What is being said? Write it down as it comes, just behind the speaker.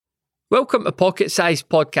Welcome to Pocket Sized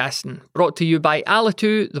Podcasting, brought to you by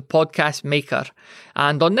Alitu, the podcast maker.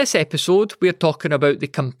 And on this episode, we're talking about the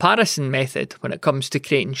comparison method when it comes to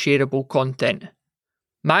creating shareable content.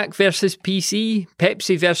 Mac versus PC,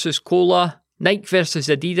 Pepsi versus Cola, Nike versus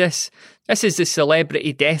Adidas. This is the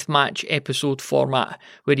celebrity deathmatch episode format,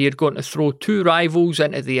 where you're going to throw two rivals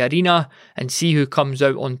into the arena and see who comes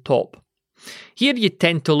out on top. Here you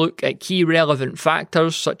tend to look at key relevant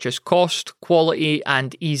factors such as cost, quality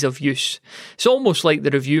and ease of use. It's almost like the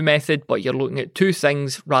review method, but you're looking at two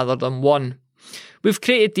things rather than one. We've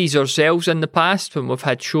created these ourselves in the past when we've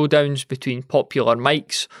had showdowns between popular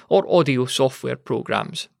mics or audio software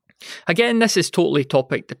programs. Again, this is totally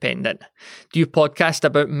topic dependent. Do you podcast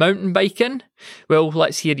about mountain biking? Well,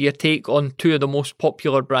 let's hear your take on two of the most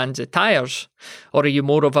popular brands of tyres. Or are you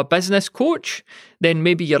more of a business coach? Then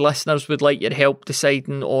maybe your listeners would like your help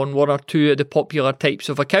deciding on one or two of the popular types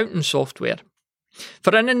of accounting software.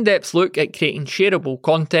 For an in-depth look at creating shareable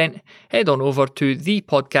content, head on over to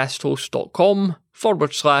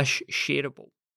thepodcasthost.com/shareable.